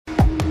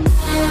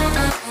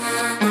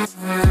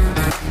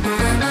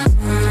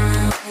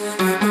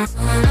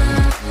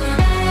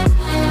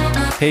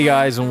Hey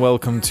guys, and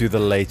welcome to the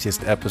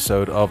latest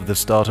episode of the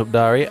Startup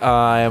Diary.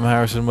 I am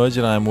Harrison Mudge,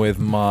 and I'm with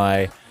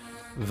my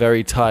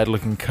very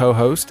tired-looking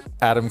co-host,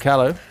 Adam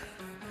Callow.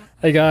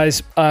 Hey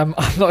guys, I'm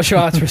not sure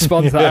how to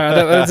respond to that. I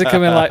don't know to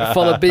come in like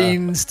full of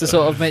beans to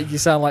sort of make you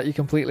sound like you're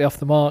completely off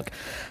the mark.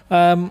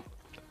 I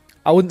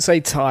wouldn't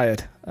say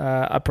tired.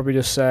 I'd probably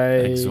just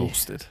say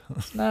Exhausted.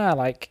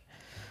 like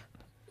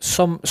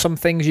some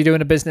things you do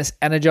in a business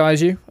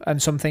energize you, and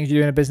some things you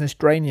do in a business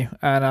drain you.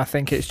 And I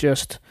think it's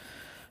just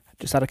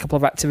had a couple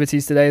of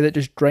activities today that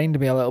just drained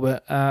me a little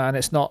bit, and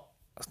it's not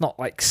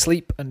like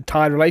sleep and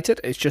tired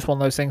related. It's just one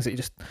of those things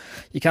that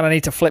you kind of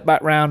need to flip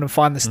back round and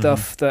find the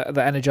stuff that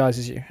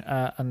energizes you.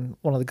 And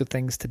one of the good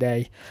things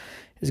today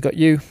is got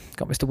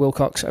Mr.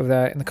 Wilcox over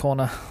there in the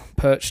corner,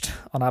 perched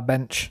on our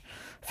bench,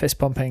 fist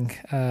pumping.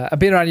 And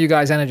being around you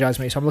guys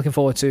energized me, so I'm looking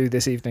forward to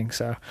this evening.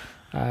 So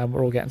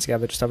we're all getting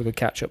together just to have a good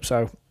catch up.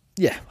 So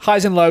yeah,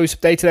 highs and lows,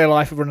 day-to-day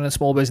life of running a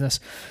small business.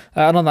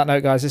 And on that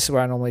note, guys, this is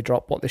where I normally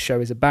drop what this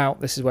show is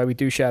about. This is where we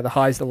do share the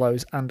highs, the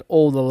lows, and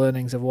all the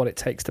learnings of what it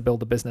takes to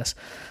build a business.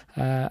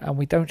 And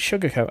we don't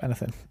sugarcoat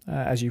anything,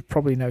 as you've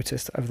probably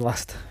noticed over the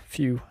last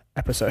few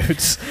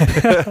episodes.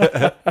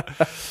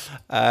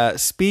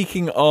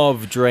 Speaking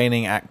of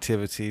draining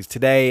activities,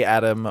 today,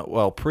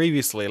 Adam,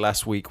 previously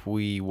last week,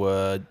 we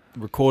were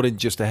recording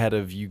just ahead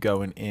of you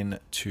going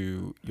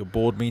into your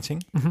board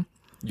meeting,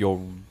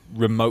 your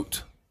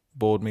remote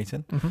board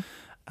meeting,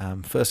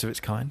 first of its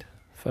kind.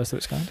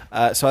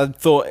 So I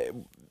thought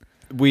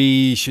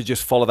we should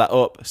just follow that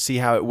up, see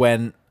how it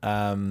went.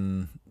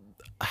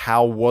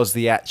 How was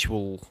the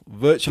actual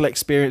virtual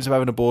experience of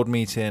having a board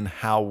meeting?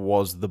 How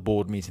was the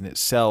board meeting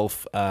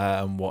itself?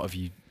 And what have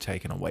you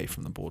taken away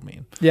from the board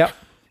meeting? Yeah.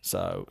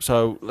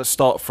 So let's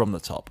start from the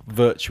top.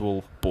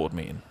 Virtual board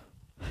meeting.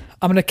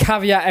 I'm going to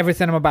caveat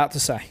everything I'm about to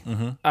say,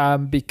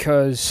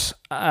 because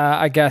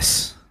I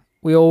guess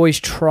we always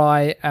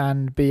try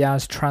and be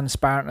as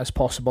transparent as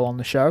possible on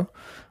the show.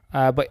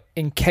 But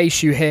in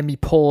case you hear me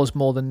pause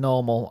more than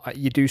normal,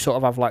 you do sort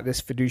of have like this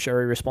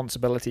fiduciary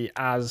responsibility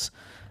as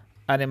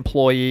an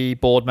employee,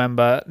 board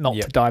member, not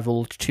to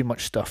divulge too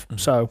much stuff.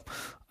 So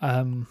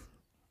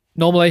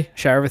normally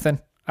share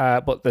everything.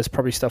 But there's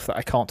probably stuff that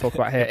I can't talk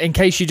about here. In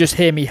case you just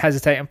hear me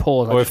hesitate and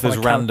pause. Or if there's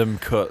random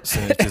cuts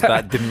and it's just,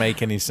 that didn't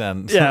make any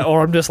sense. Yeah,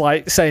 or I'm just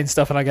like saying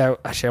stuff and I go,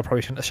 actually, I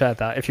probably shouldn't have shared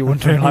that, if you're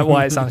wondering like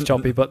why it sounds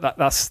choppy. But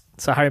that's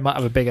so Harry might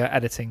have a bigger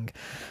editing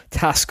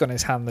task on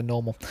his hand than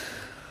normal.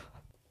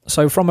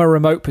 So from a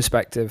remote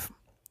perspective,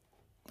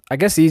 I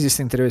guess the easiest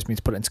thing to do is me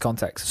to put it into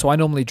context. So I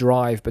normally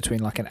drive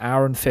between like an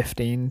hour and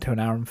 15 to an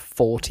hour and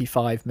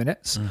 45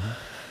 minutes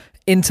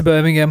into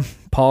Birmingham,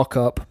 park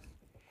up,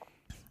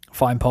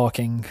 find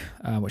parking,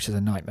 which is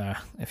a nightmare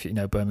if you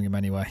know Birmingham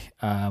anyway.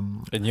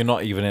 And you're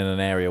not even in an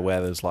area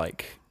where there's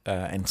like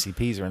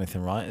NCPs or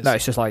anything, right? No,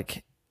 it's just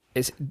like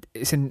it's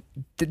in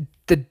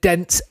the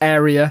dense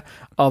area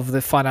of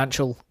the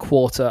financial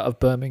quarter of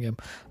Birmingham.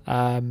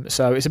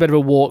 So it's a bit of a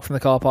walk from the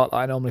car park that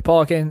I normally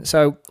park in.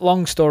 So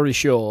long story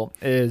short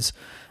is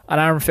an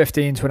hour and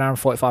 15 to an hour and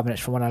 45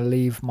 minutes from when I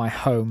leave my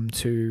home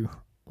to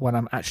when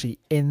I'm actually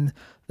in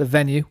the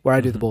venue where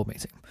I do the board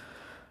meeting.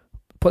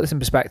 Put this in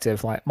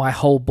perspective, like my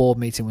whole board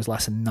meeting was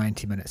less than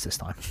 90 minutes this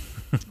time.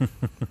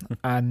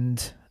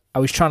 And I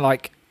was trying to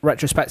like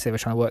retrospective, I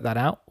was trying to work that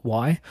out.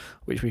 Why?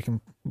 Which we can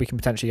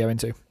potentially go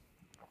into.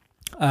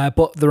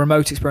 But the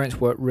remote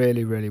experience worked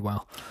really, really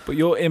well. But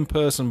your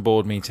in-person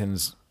board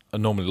meetings are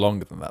normally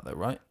longer than that though,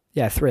 right?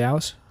 Yeah, 3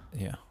 hours.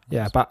 Yeah.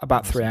 Yeah,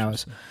 about 3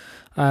 hours.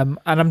 And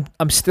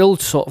I'm still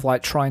sort of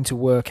like trying to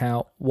work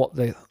out what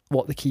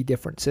the key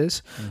difference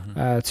is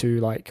to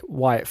like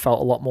why it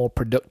felt a lot more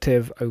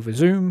productive over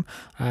Zoom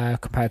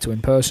compared to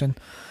in person.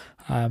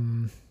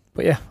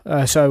 But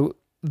yeah, so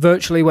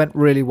virtually went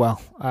really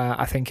well.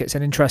 I think it's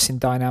an interesting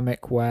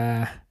dynamic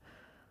where.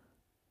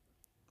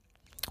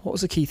 What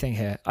was the key thing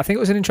here? I think it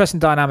was an interesting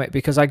dynamic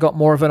because I got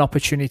more of an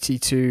opportunity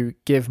to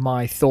give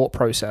my thought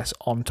process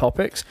on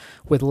topics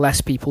with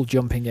less people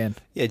jumping in.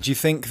 Yeah, do you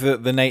think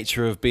that the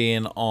nature of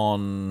being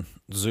on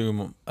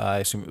Zoom, I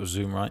assume it was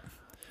Zoom, right?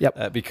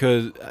 Yep.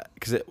 Because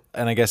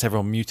and I guess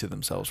everyone muted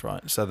themselves,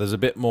 right? So there's a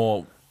bit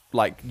more,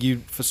 like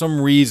you, for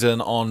some reason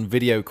on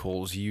video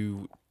calls,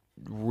 you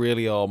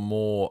really are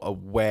more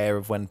aware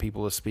of when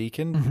people are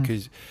speaking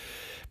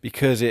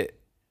because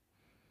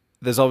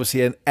there's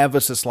obviously an ever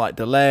so slight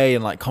delay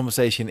and like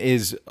conversation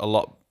is a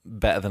lot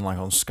better than like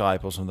on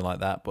Skype or something like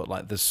that. But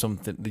like there's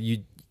something that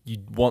you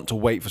want to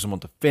wait for someone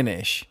to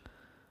finish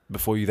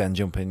before you then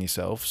jump in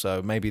yourself.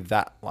 So maybe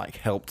that like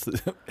helped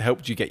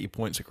you get your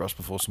points across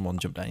before someone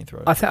jumped down your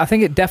throat. I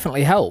think it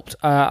definitely helped.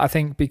 I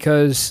think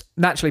because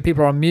naturally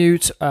people are on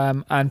mute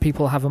and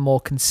people have a more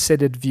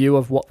considered view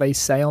of what they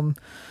say on.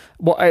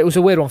 Well, it was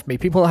a weird one for me.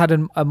 People had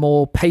a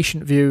more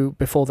patient view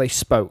before they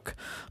spoke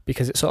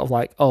because it's sort of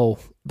like, oh,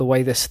 the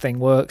way this thing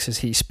works is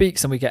he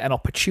speaks and we get an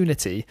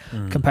opportunity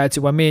compared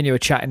to when me and you are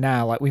chatting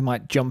now. Like we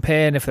might jump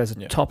in if there's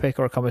a topic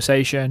or a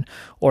conversation,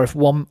 or if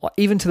one,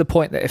 even to the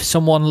point that if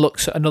someone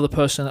looks at another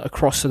person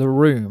across the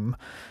room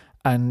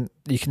and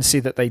you can see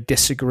that they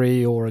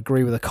disagree or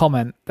agree with a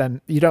comment,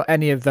 then you don't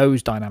any of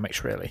those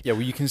dynamics really. Yeah,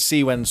 well, you can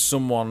see when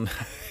someone,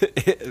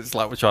 it's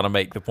like we're trying to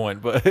make the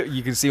point, but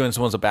you can see when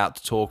someone's about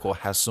to talk or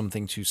has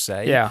something to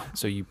say. Yeah.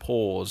 So you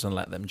pause and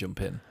let them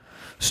jump in.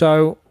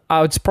 So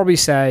I would probably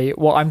say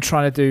what I'm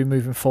trying to do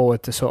moving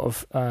forward to sort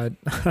of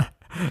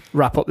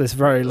wrap up this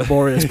very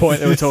laborious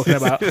point that we're talking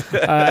about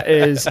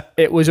is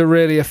it was a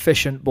really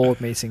efficient board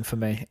meeting for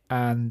me,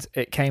 and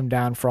it came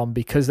down from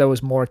because there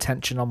was more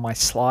attention on my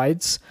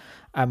slides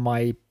and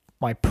my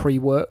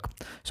pre-work.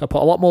 So I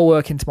put a lot more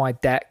work into my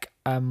deck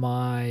and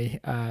my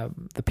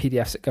the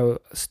PDFs that go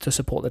to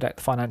support the deck,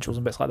 the financials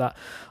and bits like that.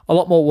 A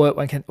lot more work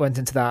went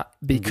into that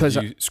because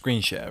Did you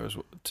screen share as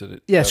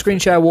well? Screen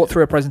share, walk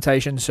through a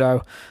presentation.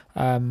 So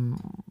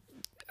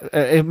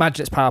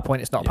imagine it's PowerPoint.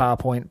 It's not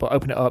PowerPoint, but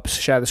open it up,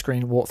 share the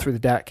screen, walk through the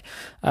deck.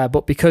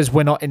 But because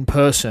we're not in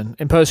person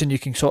you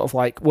can sort of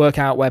like work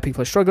out where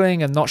people are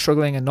struggling and not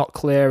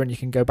clear, and you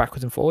can go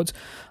backwards and forwards.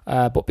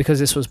 But because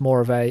this was more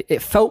of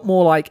it felt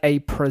more like a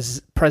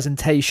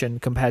presentation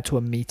compared to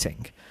a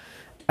meeting.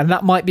 And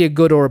that might be a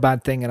good or a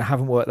bad thing, and I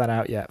haven't worked that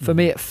out yet. For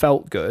me, it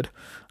felt good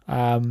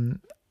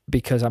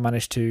because I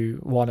managed to,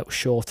 one, it was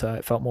shorter,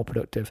 it felt more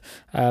productive.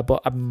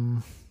 But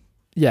I'm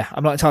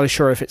not entirely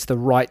sure if it's the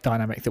right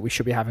dynamic that we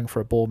should be having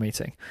for a board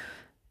meeting.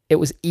 It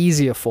was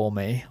easier for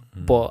me,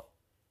 but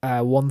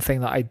one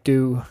thing that I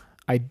do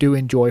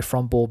enjoy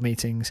from board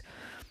meetings,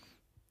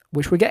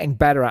 which we're getting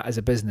better at as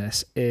a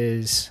business,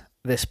 is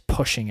this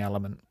pushing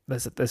element.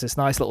 There's this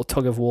nice little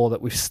tug of war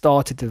that we've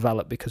started to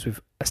develop because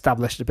we've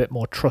established a bit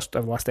more trust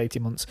over the last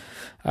 18 months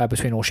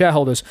between all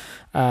shareholders.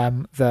 I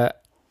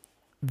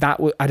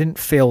didn't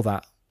feel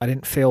that. I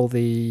didn't feel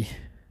the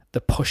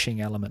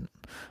pushing element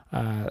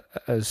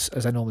as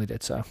I normally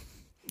did. So,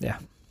 yeah.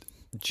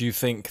 Do you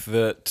think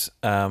that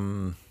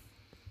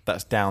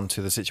that's down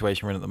to the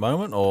situation we're in at the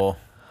moment, or?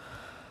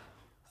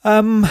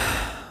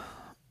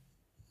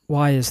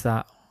 Why is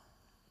that?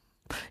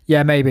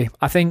 Yeah, maybe.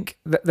 I think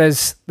that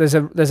there's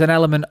an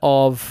element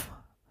of,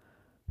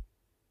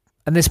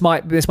 and this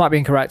might be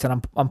incorrect,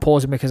 and I'm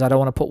pausing because I don't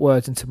want to put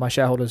words into my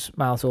shareholders'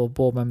 mouth or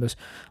board members.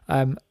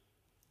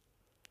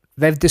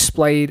 They've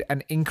displayed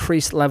an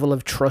increased level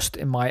of trust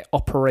in my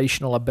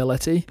operational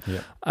ability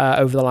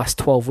over the last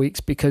 12 weeks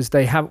because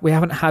we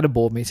haven't had a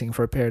board meeting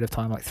for a period of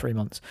time, like 3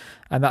 months.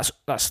 And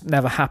that's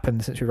never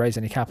happened since we raised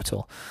any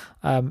capital.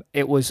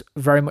 It was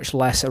very much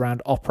less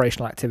around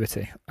operational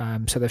activity.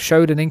 So they've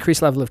showed an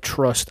increased level of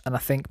trust. And I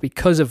think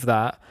because of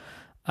that,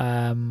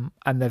 and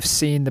they've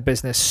seen the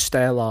business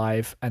stay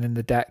alive, and in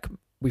the deck,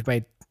 we've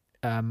made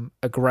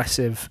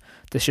aggressive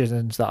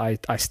decisions that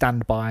I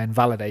stand by and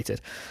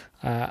validated.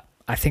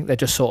 I think they're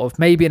just sort of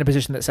maybe in a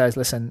position that says,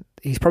 listen,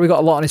 he's probably got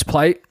a lot on his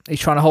plate. He's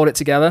trying to hold it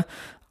together.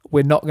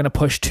 We're not going to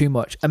push too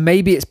much. And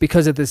maybe it's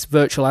because of this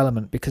virtual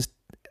element, because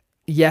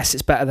yes,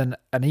 it's better than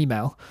an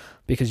email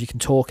because you can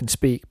talk and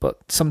speak, but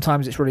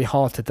sometimes it's really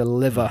hard to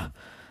deliver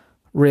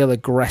real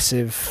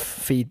aggressive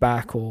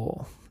feedback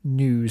or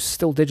news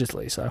still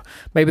digitally. So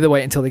maybe they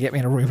wait until they get me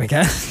in a room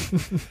again.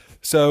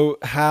 So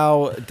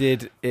how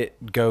did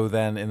it go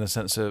then in the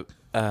sense of,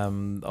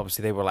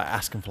 obviously they were like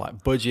asking for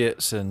like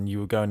budgets, and you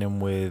were going in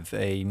with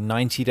a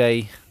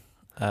 90-day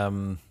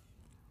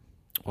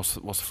what's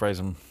the phrase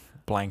I'm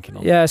blanking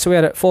on? Yeah, so we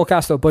had a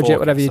forecast or budget,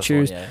 whatever you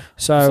choose.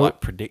 So it's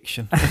like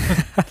prediction.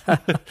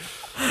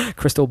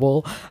 Crystal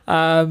ball.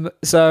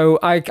 So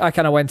I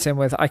kind of went in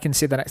with, I can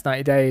see the next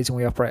 90 days, and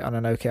we operate on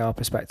an OKR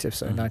perspective,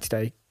 so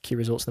 90-day key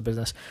results in the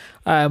business.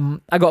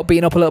 I got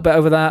beaten up a little bit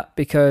over that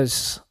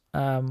because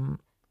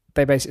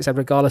they basically said,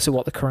 regardless of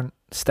what the current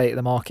state of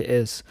the market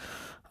is,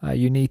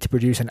 you need to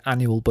produce an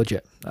annual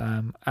budget.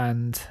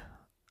 And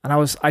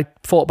I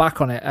fought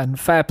back on it, and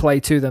fair play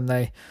to them.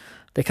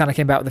 They kind of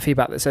came back with the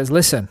feedback that says,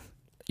 listen,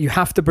 you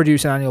have to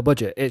produce an annual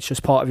budget. It's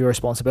just part of your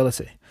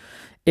responsibility.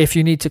 If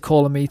you need to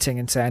call a meeting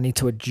and say, I need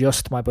to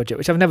adjust my budget,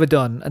 which I've never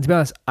done. And to be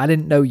honest, I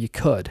didn't know you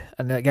could.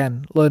 And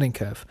again, learning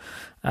curve.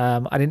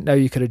 I didn't know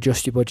you could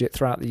adjust your budget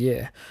throughout the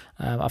year.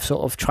 I've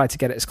sort of tried to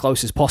get it as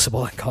close as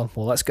possible and gone,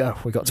 well, let's go.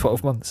 We've got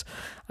 12 months.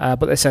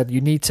 But they said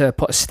you need to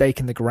put a stake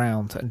in the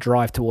ground and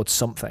drive towards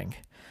something.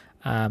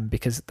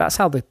 Because that's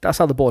how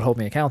the board hold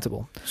me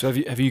accountable. So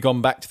have you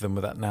gone back to them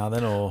with that now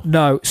then, or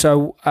no?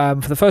 So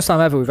for the first time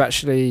ever, we've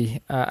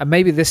actually, and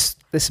maybe this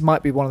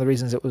might be one of the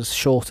reasons it was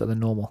shorter than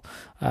normal,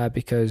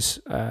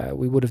 because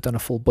we would have done a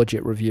full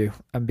budget review,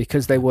 and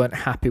because they weren't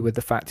happy with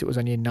the fact it was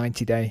only a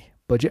 90-day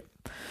budget,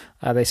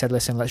 they said,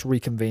 listen, let's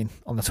reconvene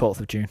on the 12th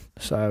of June.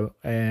 So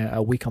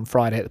a week on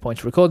Friday at the point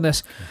of recording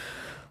this.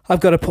 I've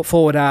got to put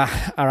forward our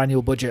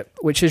annual budget,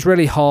 which is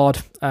really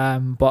hard,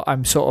 but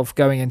I'm sort of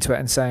going into it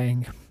and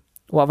saying,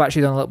 well, I've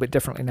actually done a little bit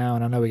differently now,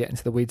 and I know we get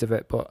into the weeds of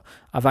it, but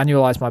I've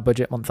annualized my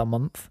budget month on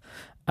month,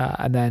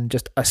 and then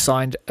just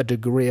assigned a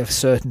degree of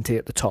certainty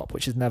at the top,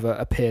 which has never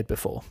appeared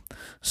before.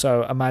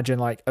 So imagine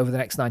like over the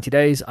next 90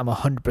 days, I'm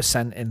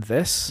 100% in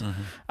this.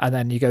 And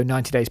then you go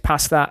 90 days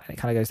past that, and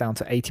it kind of goes down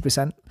to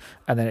 80%.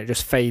 And then it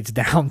just fades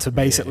down to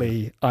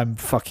basically, I'm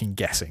fucking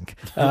guessing,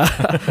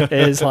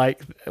 is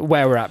like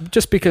where we're at,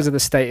 just because of the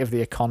state of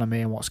the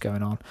economy and what's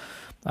going on.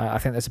 I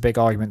think there's a big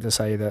argument to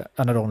say that,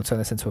 and I don't want to turn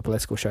this into a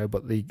political show,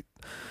 but the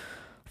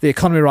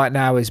economy right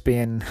now is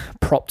being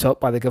propped up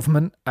by the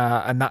government,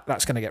 and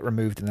that's going to get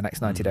removed in the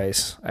next 90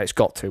 days. It's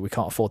got to. We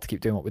can't afford to keep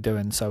doing what we're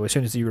doing. So as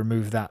soon as you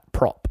remove that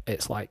prop,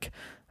 it's like,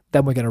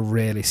 then we're going to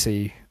really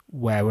see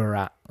where we're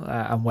at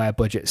and where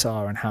budgets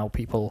are and how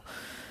people,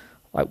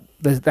 like,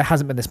 there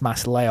hasn't been this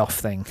mass layoff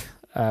thing.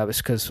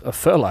 It's because of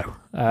furlough.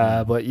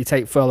 But you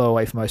take furlough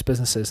away from most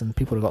businesses and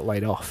people have got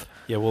laid off.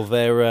 Yeah, well,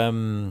 they're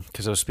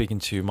because I was speaking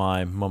to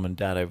my mum and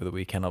dad over the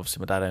weekend.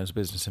 Obviously, my dad owns a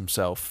business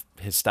himself.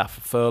 His staff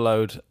are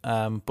furloughed,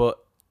 but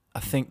I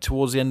think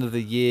towards the end of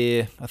the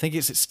year, I think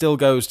it still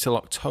goes till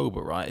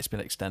October, right? It's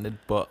been extended,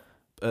 but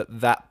at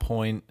that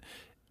point,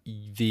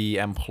 the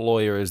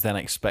employer is then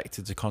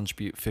expected to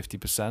contribute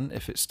 50%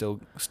 if it's still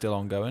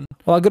ongoing.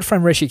 Well, our good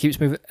friend Rishi keeps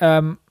moving.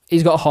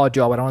 He's got a hard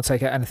job. I don't want to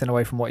take anything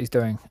away from what he's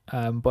doing,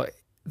 but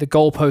the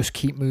goalposts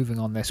keep moving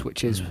on this,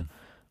 which is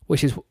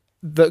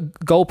the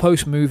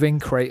goalposts moving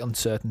create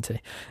uncertainty.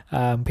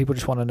 People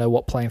just want to know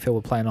what playing field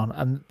we're playing on,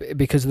 and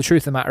because the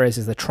truth of the matter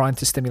is they're trying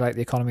to stimulate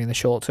the economy in the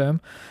short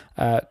term.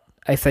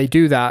 If they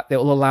do that, it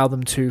will allow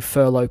them to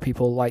furlough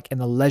people like in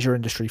the leisure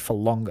industry for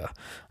longer.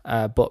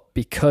 But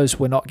because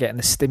we're not getting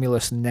a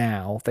stimulus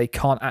now, they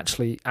can't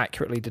actually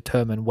accurately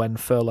determine when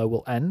furlough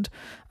will end.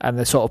 And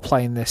they're sort of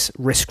playing this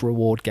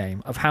risk-reward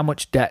game of how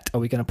much debt are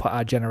we going to put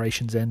our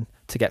generations in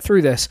to get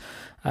through this.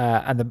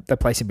 And they're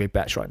placing big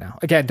bets right now.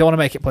 Again, don't want to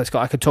make it political.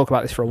 I could talk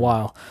about this for a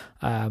while.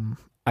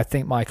 I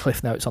think my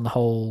cliff notes on the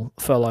whole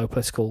furlough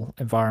political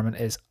environment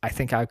is I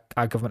think our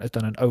government has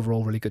done an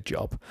overall really good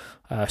job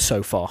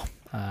so far.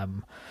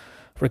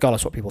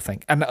 Regardless what people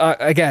think. And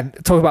again,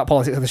 talk about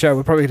politics on the show,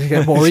 we're probably going to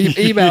get more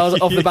emails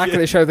off the back of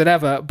the show than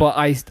ever, but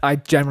I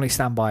generally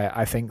stand by it.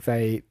 I think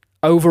they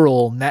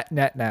overall net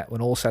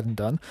when all said and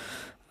done,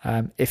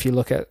 if you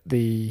look at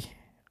like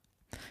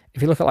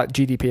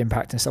GDP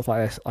impact and stuff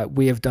like this, like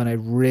we have done a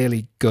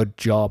really good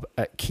job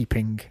at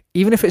keeping,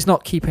 even if it's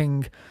not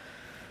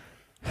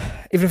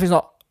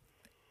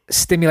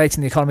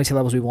stimulating the economy to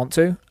levels we want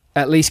to,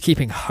 at least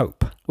keeping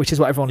hope, which is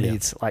what everyone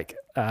needs. Like,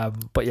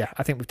 but yeah,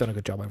 I think we've done a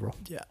good job overall.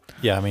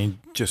 Yeah. I mean,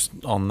 just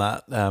on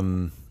that,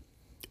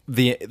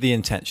 the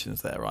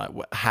intentions there, right?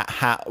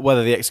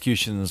 Whether the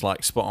execution's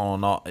like spot on or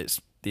not,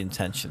 it's the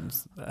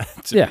intentions. I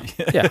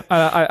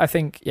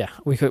think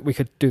we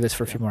could do this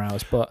for a few more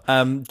hours, but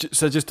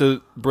so just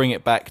to bring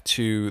it back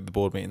to the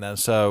board meeting then.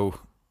 So,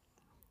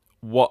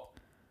 what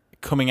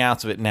coming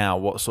out of it now?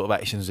 What sort of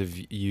actions have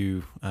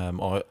you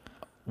or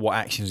what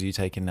actions are you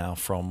taking now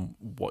from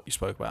what you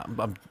spoke about?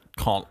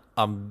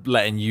 I'm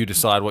letting you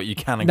decide what you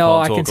can and can't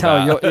talk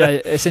about. No, I can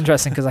tell. It's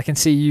interesting because I can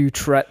see you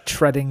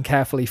treading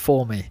carefully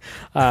for me,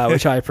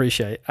 which I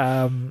appreciate.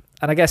 And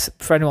I guess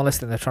for anyone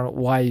listening, they're trying to,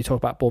 why you talk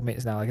about board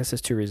meetings now? I guess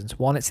there's two reasons.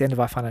 One, it's the end of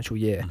our financial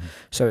year.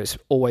 So it's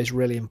always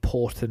really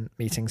important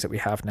meetings that we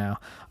have now.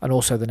 And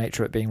also the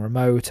nature of it being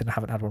remote, and I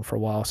haven't had one for a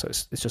while. So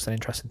it's just an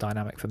interesting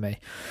dynamic for me.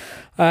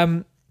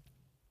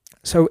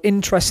 So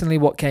interestingly,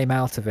 what came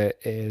out of it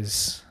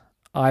is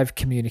I've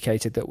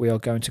communicated that we are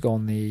going to go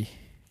on the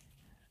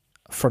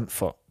front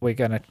foot. We're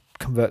going to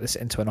convert this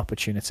into an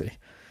opportunity.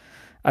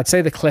 I'd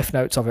say the cliff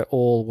notes of it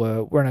all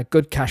we're in a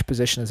good cash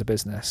position as a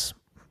business,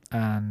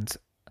 and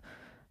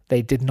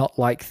they did not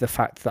like the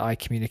fact that I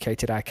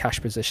communicated our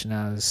cash position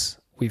as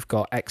we've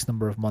got X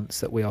number of months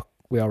that we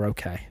are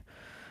okay.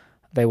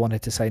 They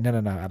wanted to say, no,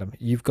 Adam,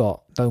 you've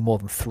got no more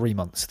than 3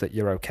 months that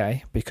you're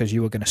okay, because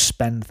you are going to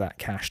spend that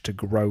cash to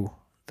grow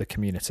the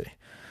community.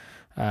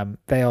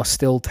 They are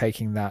still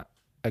taking that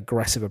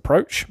aggressive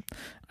approach,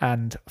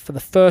 and for the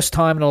first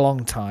time in a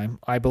long time,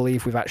 I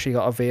believe we've actually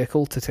got a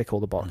vehicle to tick all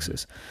the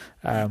boxes.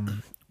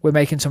 We're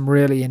making some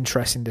really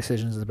interesting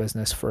decisions as a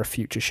business for a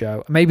future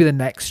show, maybe the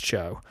next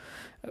show,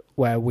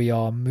 where we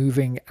are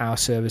moving our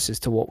services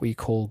to what we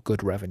call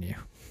good revenue.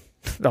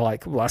 They're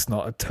like, well, that's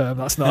not a term.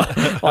 That's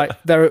not like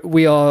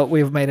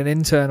we've made an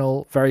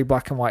internal, very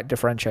black and white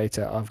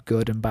differentiator of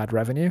good and bad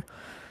revenue.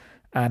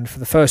 And for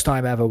the first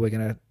time ever, we're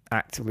going to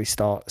actively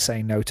start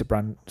saying no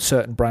to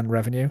certain brand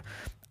revenue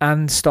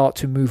and start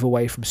to move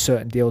away from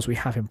certain deals we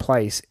have in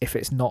place if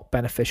it's not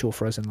beneficial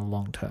for us in the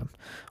long term.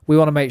 We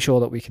want to make sure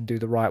that we can do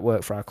the right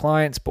work for our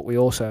clients, but we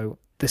also,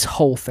 this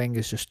whole thing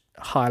has just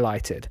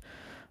highlighted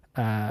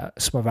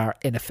some of our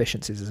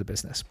inefficiencies as a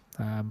business.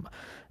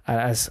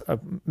 as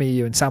me,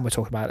 you, and Sam were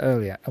talking about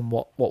earlier. And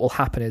what will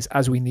happen is,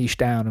 as we niche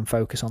down and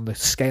focus on the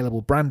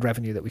scalable brand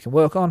revenue that we can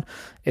work on,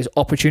 is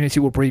opportunity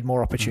will breed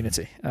more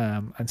opportunity.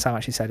 And Sam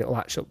actually said it will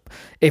actually,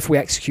 if we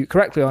execute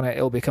correctly on it,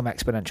 it will become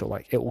exponential.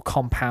 Like, it will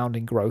compound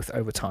in growth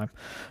over time.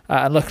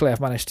 And luckily,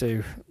 I've managed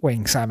to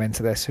wing Sam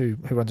into this, who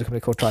runs a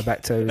company called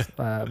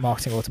Tribecto,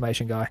 marketing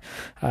automation guy.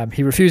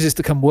 He refuses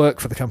to come work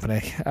for the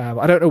company.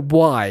 I don't know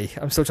why.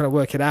 I'm still trying to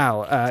work it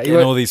out.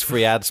 Getting all these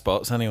free ad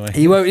spots anyway.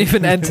 He won't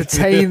even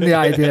entertain the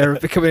idea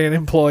of becoming an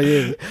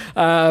employee.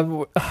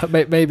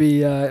 Maybe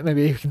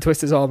he can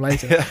twist his arm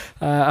later.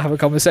 Have a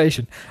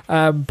conversation.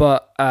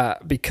 But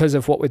because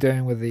of what we're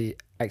doing with the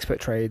Expert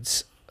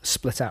Trades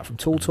split out from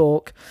Tool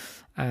Talk,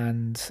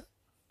 and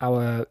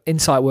our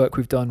insight work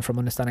we've done from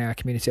understanding our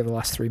community over the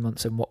last 3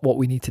 months and what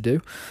we need to do,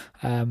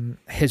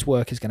 his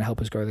work is going to help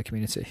us grow the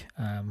community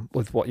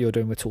with what you're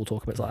doing with Tool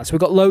Talk, a bit like that. So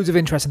we've got loads of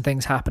interesting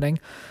things happening.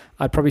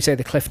 I'd probably say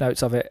the cliff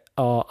notes of it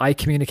are, I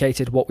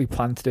communicated what we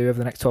plan to do over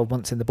the next 12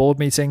 months in the board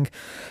meeting,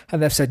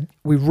 and they've said,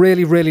 we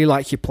really, really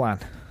like your plan.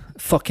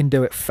 Fucking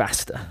do it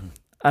faster.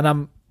 And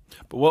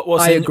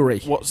I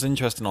agree. What's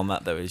interesting on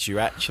that, though, is you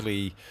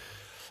actually,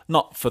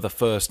 not for the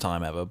first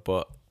time ever,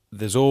 but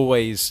there's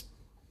always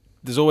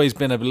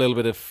been a little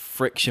bit of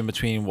friction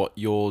between what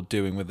you're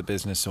doing with the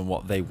business and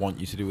what they want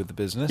you to do with the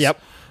business.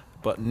 Yep.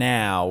 But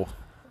now,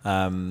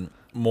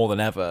 more than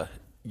ever,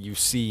 you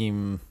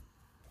seem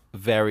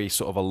very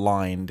sort of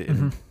aligned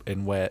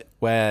in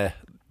where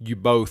you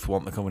both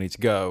want the company to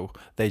go.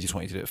 They just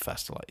want you to do it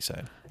faster, like you're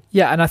saying.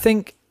 Yeah, and I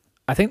think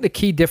the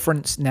key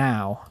difference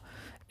now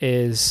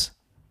is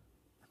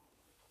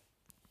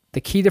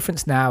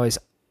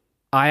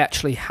I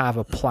actually have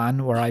a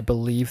plan where I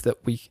believe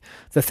that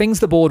the things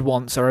the board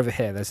wants are over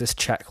here. There's this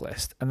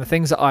checklist. And the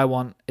things that I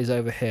want is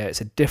over here. It's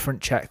a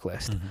different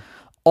checklist.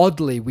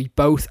 Oddly, we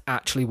both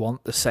actually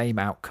want the same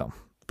outcome,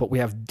 but we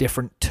have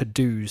different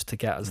to-dos to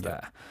get us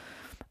there.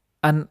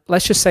 And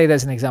let's just say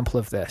there's an example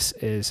of this,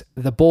 is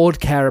the board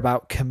care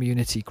about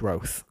community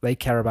growth. They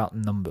care about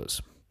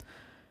numbers.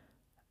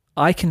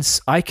 I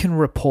can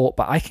report,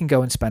 but I can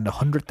go and spend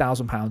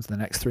 £100,000 in the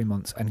next 3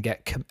 months and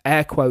get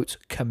air quotes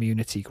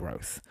community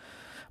growth.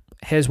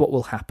 Here's what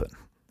will happen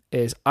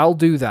is I'll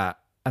do that,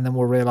 and then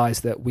we'll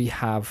realize that we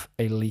have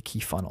a leaky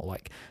funnel.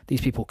 Like,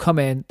 these people come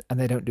in and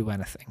they don't do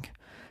anything.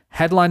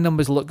 Headline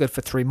numbers look good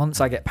for 3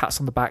 months. I get pats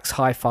on the backs,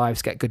 high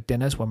fives, get good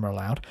dinners when we're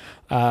allowed.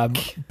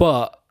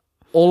 But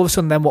all of a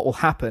sudden then what will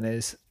happen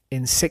is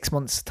in 6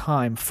 months'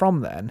 time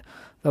from then,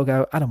 they'll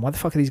go, Adam, why the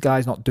fuck are these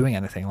guys not doing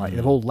anything? Like,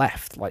 they've all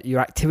left. Like, your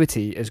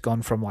activity has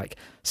gone from like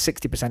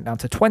 60% down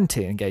to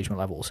 20 engagement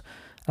levels.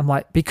 I'm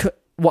like, because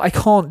what I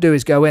can't do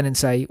is go in and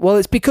say, well,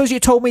 it's because you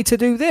told me to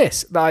do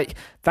this. Like,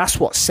 that's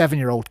what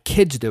 7-year-old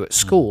kids do at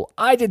school.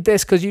 I did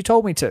this because you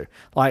told me to.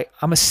 Like,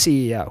 I'm a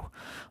CEO.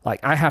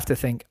 Like, I have to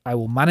think, I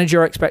will manage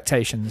your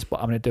expectations,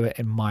 but I'm going to do it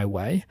in my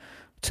way,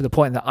 to the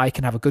point that I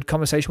can have a good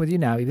conversation with you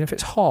now, even if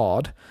it's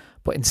hard.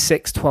 But in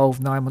 6,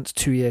 12, 9 months,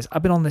 2 years,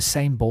 I've been on this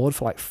same board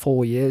for like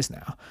 4 years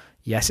now.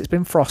 Yes, it's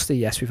been frosty.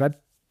 Yes, we've had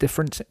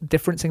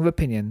differencing of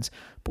opinions,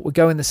 but we're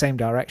going the same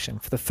direction.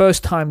 For the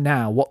first time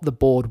now, what the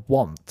board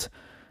want,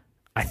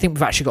 I think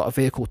we've actually got a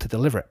vehicle to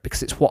deliver it,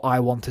 because it's what I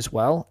want as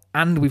well.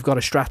 And we've got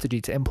a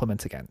strategy to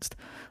implement against.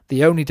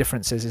 The only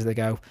difference is they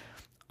go,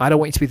 I don't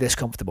want you to be this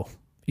comfortable.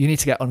 You need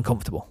to get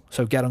uncomfortable.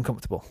 So get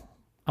uncomfortable.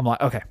 I'm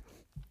like, okay,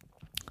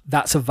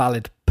 that's a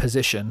valid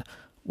position.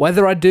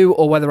 Whether I do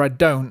or whether I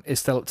don't is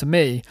still up to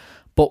me,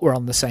 but we're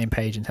on the same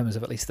page in terms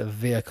of at least the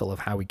vehicle of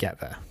how we get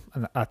there.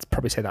 And I'd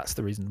probably say that's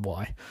the reason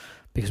why,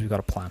 because we've got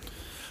a plan.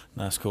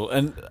 That's cool.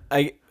 And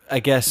I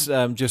guess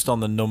just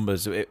on the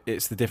numbers,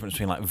 it's the difference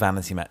between like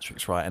vanity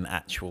metrics, right, and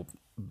actual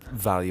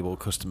valuable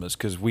customers.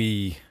 Because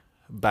we,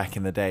 back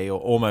in the day,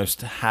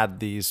 almost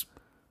had these,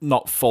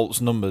 not false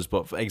numbers,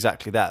 but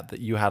exactly that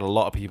you had a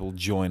lot of people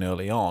join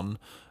early on,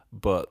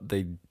 but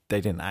they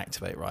didn't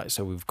activate, right?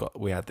 So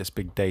we had this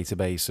big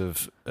database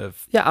of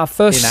our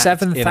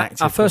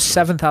first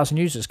 7,000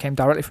 users came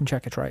directly from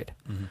Checkatrade.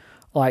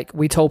 Like,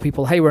 we told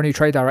people, hey, we're a new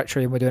trade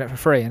directory and we're doing it for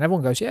free, and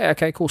everyone goes, yeah,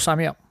 okay, cool, sign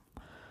me up.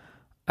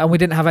 And we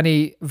didn't have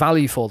any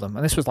value for them,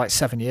 and this was like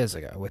 7 years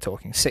ago. We're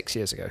talking 6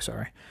 years ago,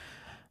 sorry.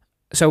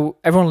 So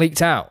everyone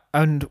leaked out,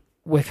 and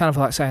we're kind of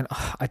like saying,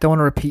 oh, I don't want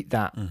to repeat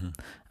that. And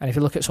if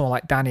you look at someone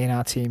like Danny in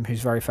our team, who's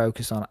very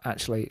focused on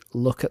actually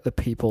look at the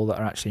people that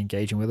are actually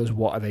engaging with us,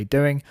 what are they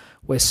doing?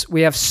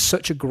 We have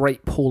such a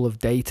great pool of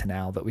data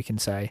now that we can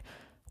say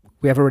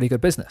we have a really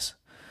good business.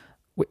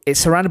 It's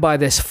surrounded by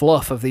this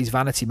fluff of these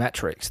vanity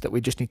metrics that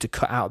we just need to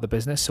cut out of the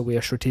business. So we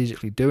are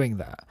strategically doing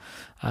that.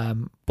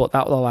 But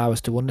that will allow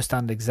us to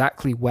understand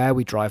exactly where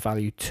we drive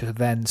value to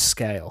then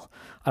scale.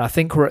 And I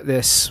think we're at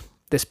this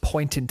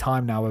point in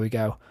time now where we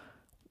go,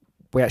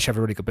 we actually have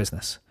a really good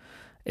business.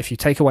 If you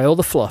take away all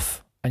the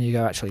fluff and you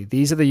go, actually,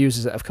 these are the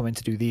users that have come in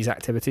to do these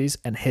activities,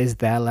 and here's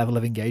their level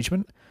of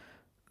engagement,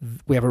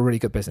 we have a really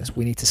good business.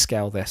 We need to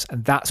scale this.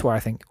 And that's where I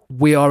think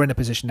we are in a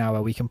position now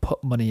where we can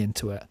put money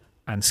into it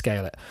and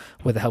scale it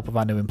with the help of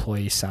our new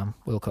employee, Sam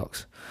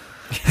Wilcox.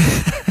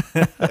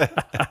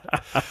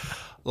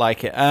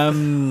 Like it.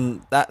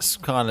 That's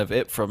kind of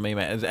it from me,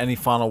 mate. Any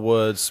final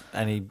words?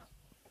 Any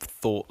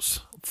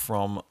thoughts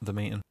from the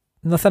meeting?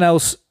 Nothing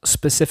else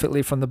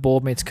specifically from the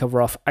board meeting to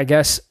cover off. I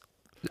guess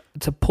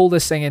to pull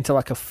this thing into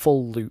like a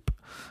full loop.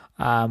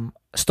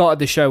 Started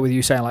the show with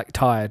you saying like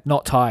tired,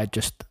 not tired,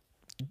 just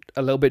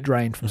a little bit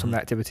drained from some of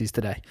the activities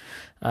today.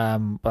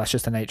 But that's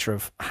just the nature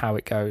of how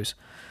it goes.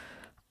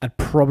 I'd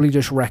probably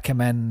just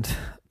recommend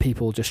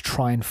people just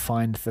try and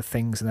find the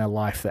things in their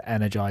life that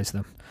energize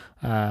them.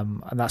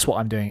 And that's what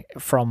I'm doing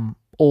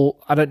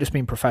I don't just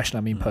mean professionally,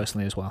 I mean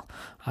personally as well.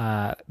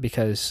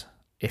 Because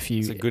it's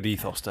a good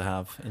ethos to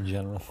have in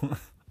general.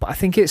 But I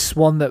think it's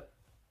one that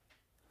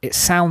it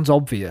sounds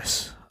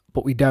obvious,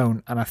 but we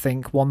don't. And I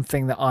think one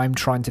thing that I'm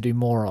trying to do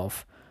more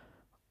of,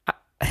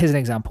 here's an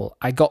example.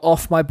 I got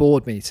off my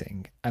board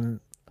meeting, and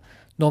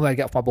normally I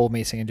get off my board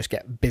meeting and just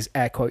get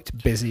air quotes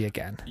busy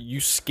again. You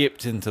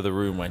skipped into the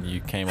room when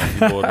you came off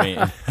your board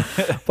meeting.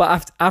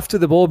 But after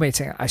the board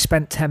meeting, I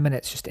spent 10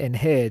 minutes just in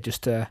here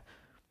just to,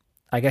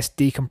 I guess,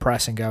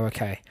 decompress and go,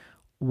 okay,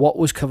 what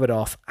was covered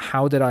off?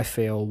 How did I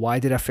feel? Why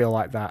did I feel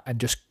like that? And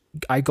just,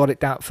 I got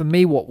it down. For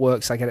me, what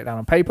works, I get it down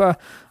on paper,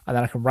 and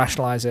then I can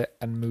rationalize it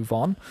and move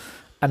on.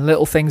 And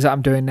little things that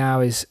I'm doing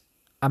now is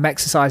I'm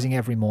exercising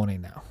every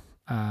morning now.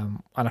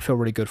 And I feel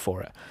really good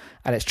for it.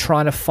 And it's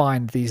trying to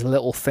find these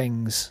little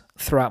things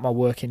throughout my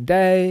working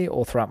day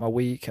or throughout my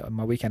week or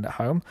my weekend at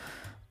home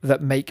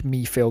that make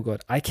me feel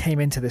good. I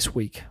came into this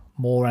week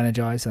more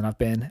energized than I've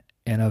been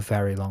in a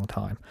very long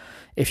time.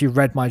 If you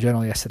read my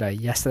journal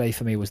yesterday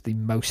for me was the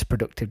most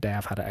productive day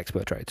I've had at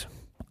Expert Trades.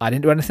 I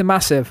didn't do anything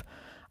massive.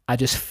 I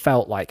just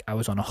felt like I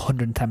was on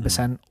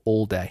 110%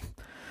 all day.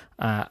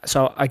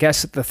 So I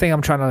guess the thing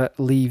I'm trying to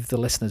leave the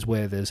listeners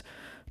with is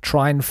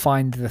try and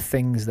find the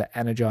things that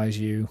energize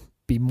you.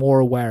 Be more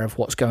aware of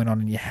what's going on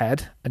in your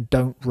head and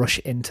don't rush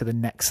into the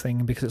next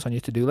thing because it's on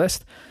your to-do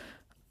list.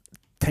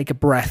 Take a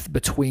breath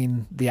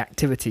between the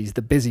activities,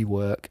 the busy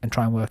work, and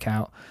try and work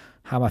out,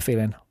 how am I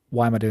feeling?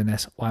 Why am I doing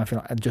this? Why am I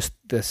feeling? And just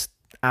this,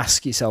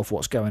 ask yourself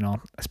what's going on.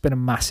 It's been a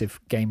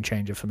massive game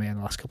changer for me in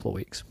the last couple of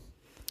weeks.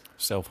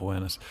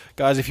 Self-awareness.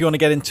 Guys, if you want to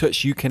get in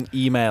touch, you can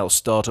email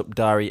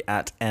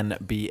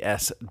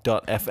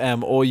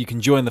startupdiary@nbs.fm, or you can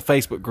join the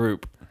Facebook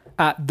group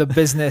at the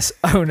Business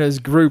Owners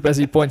Group, as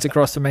he points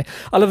across to me.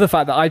 I love the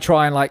fact that I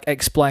try and like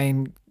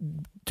explain,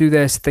 do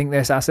this, think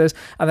this, ask this,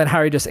 and then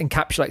Harry just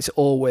encapsulates it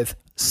all with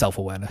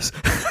self-awareness.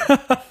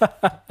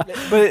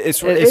 But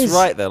it's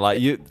right there. Like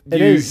you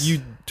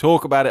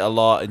talk about it a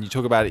lot, and you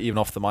talk about it even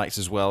off the mics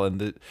as well.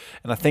 And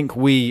I think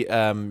we,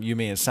 you,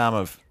 me, and Sam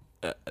have.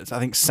 I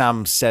think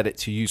Sam said it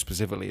to you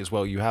specifically as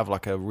well. You have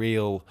like a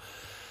real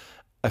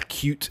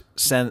acute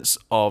sense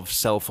of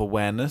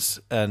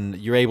self-awareness, and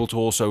you're able to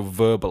also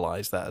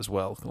verbalize that as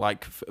well.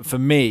 Like for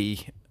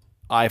me,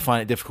 I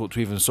find it difficult to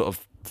even sort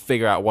of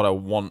figure out what I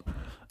want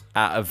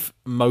out of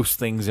most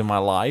things in my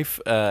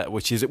life,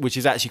 which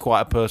is actually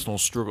quite a personal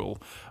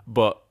struggle.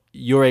 But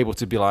you're able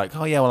to be like,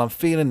 oh yeah, well, I'm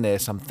feeling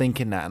this, I'm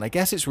thinking that, and I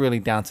guess it's really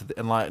down to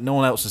and like no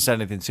one else has said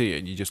anything to you,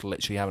 and you're just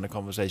literally having a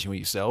conversation with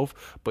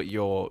yourself, but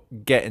you're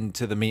getting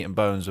to the meat and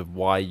bones of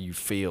why you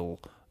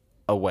feel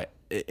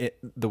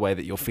the way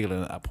that you're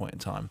feeling at that point in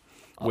time,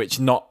 which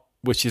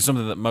is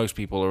something that most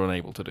people are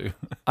unable to do.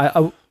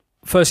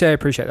 Firstly, I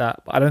appreciate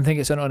that, but I don't think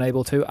it's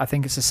unable to. I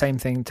think it's the same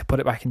thing, to put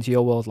it back into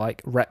your world,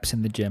 like reps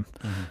in the gym.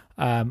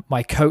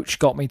 My coach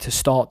got me to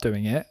start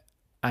doing it,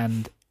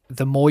 and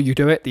the more you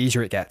do it, the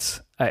easier it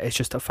gets. It's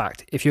just a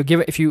fact. If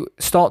you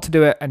start to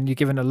do it and you're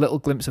given a little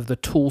glimpse of the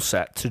tool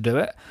set to do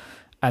it,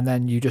 and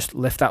then you just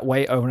lift that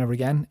weight over and over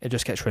again, it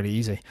just gets really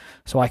easy.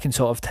 So I can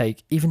sort of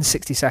take even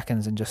 60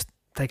 seconds and just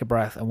take a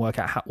breath and work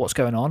out what's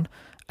going on,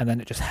 and then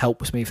it just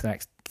helps me for the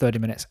next 30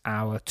 minutes,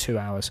 hour, 2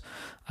 hours.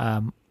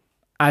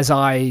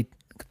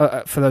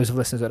 For those of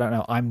listeners that don't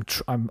know, I'm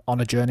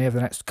on a journey over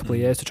the next couple of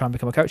years to try and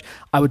become a coach.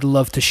 I would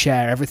love to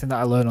share everything that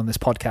I learn on this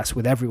podcast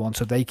with everyone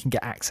so they can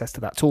get access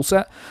to that tool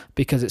set,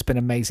 because it's been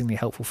amazingly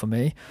helpful for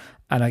me.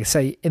 And I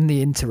say, in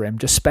the interim,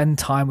 just spend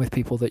time with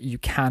people that you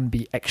can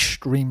be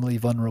extremely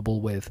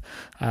vulnerable with.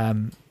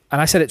 And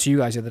I said it to you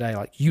guys the other day,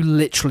 like, you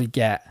literally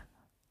get,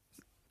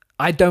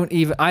 I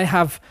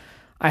have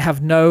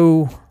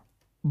no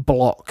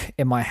block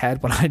in my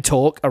head when I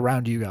talk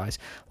around you guys.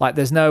 Like,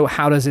 there's no,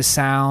 how does this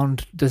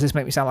sound? Does this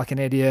make me sound like an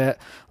idiot?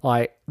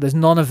 Like, there's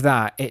none of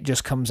that. It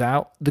just comes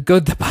out. The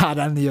good, the bad,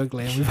 and the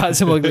ugly. And we've had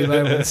some ugly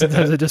moments, and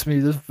those are just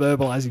me just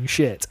verbalizing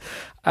shit.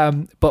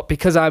 But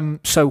because I'm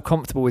so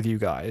comfortable with you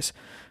guys,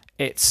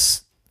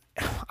 it's,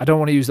 I don't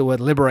want to use the word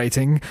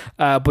liberating,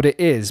 but it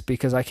is,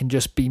 because I can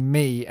just be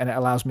me, and it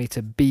allows me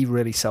to be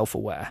really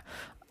self-aware.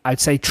 I'd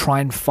say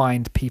try and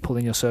find people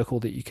in your circle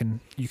that you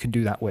can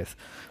do that with.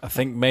 I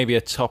think maybe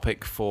a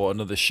topic for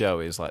another show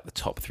is like the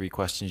top 3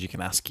 questions you can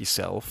ask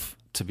yourself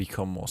to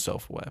become more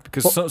self-aware.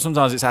 Because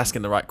sometimes it's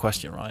asking the right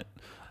question, right?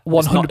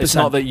 100%. It's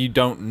not that you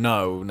don't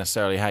know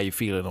necessarily how you're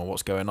feeling or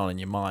what's going on in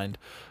your mind,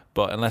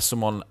 but unless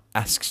someone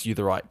asks you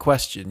the right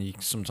question, you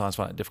sometimes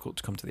find it difficult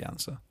to come to the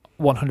answer.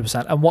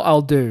 100%. And what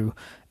I'll do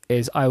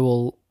is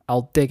I'll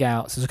I'll dig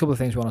out. So there's a couple of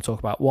things we want to talk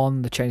about.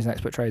 One, the change in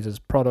expert traders,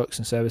 products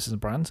and services and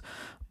brands.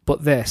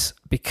 But this,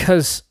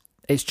 because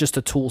it's just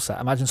a tool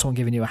set. Imagine someone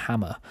giving you a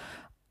hammer.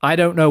 I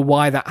don't know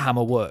why that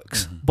hammer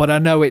works, but I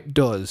know it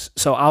does.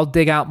 So I'll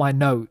dig out my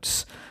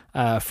notes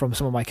from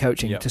some of my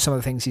coaching to some of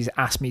the things he's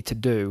asked me to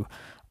do.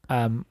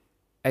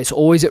 It's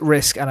always at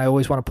risk, and I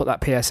always want to put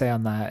that PSA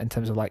on there in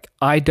terms of like,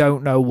 I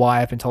don't know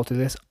why I've been told to do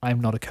this. I'm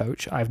not a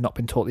coach. I've not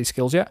been taught these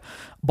skills yet,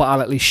 but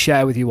I'll at least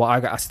share with you what I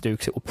got asked to do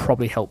because it will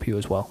probably help you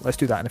as well. Let's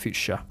do that in a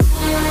future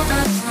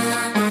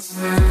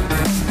show.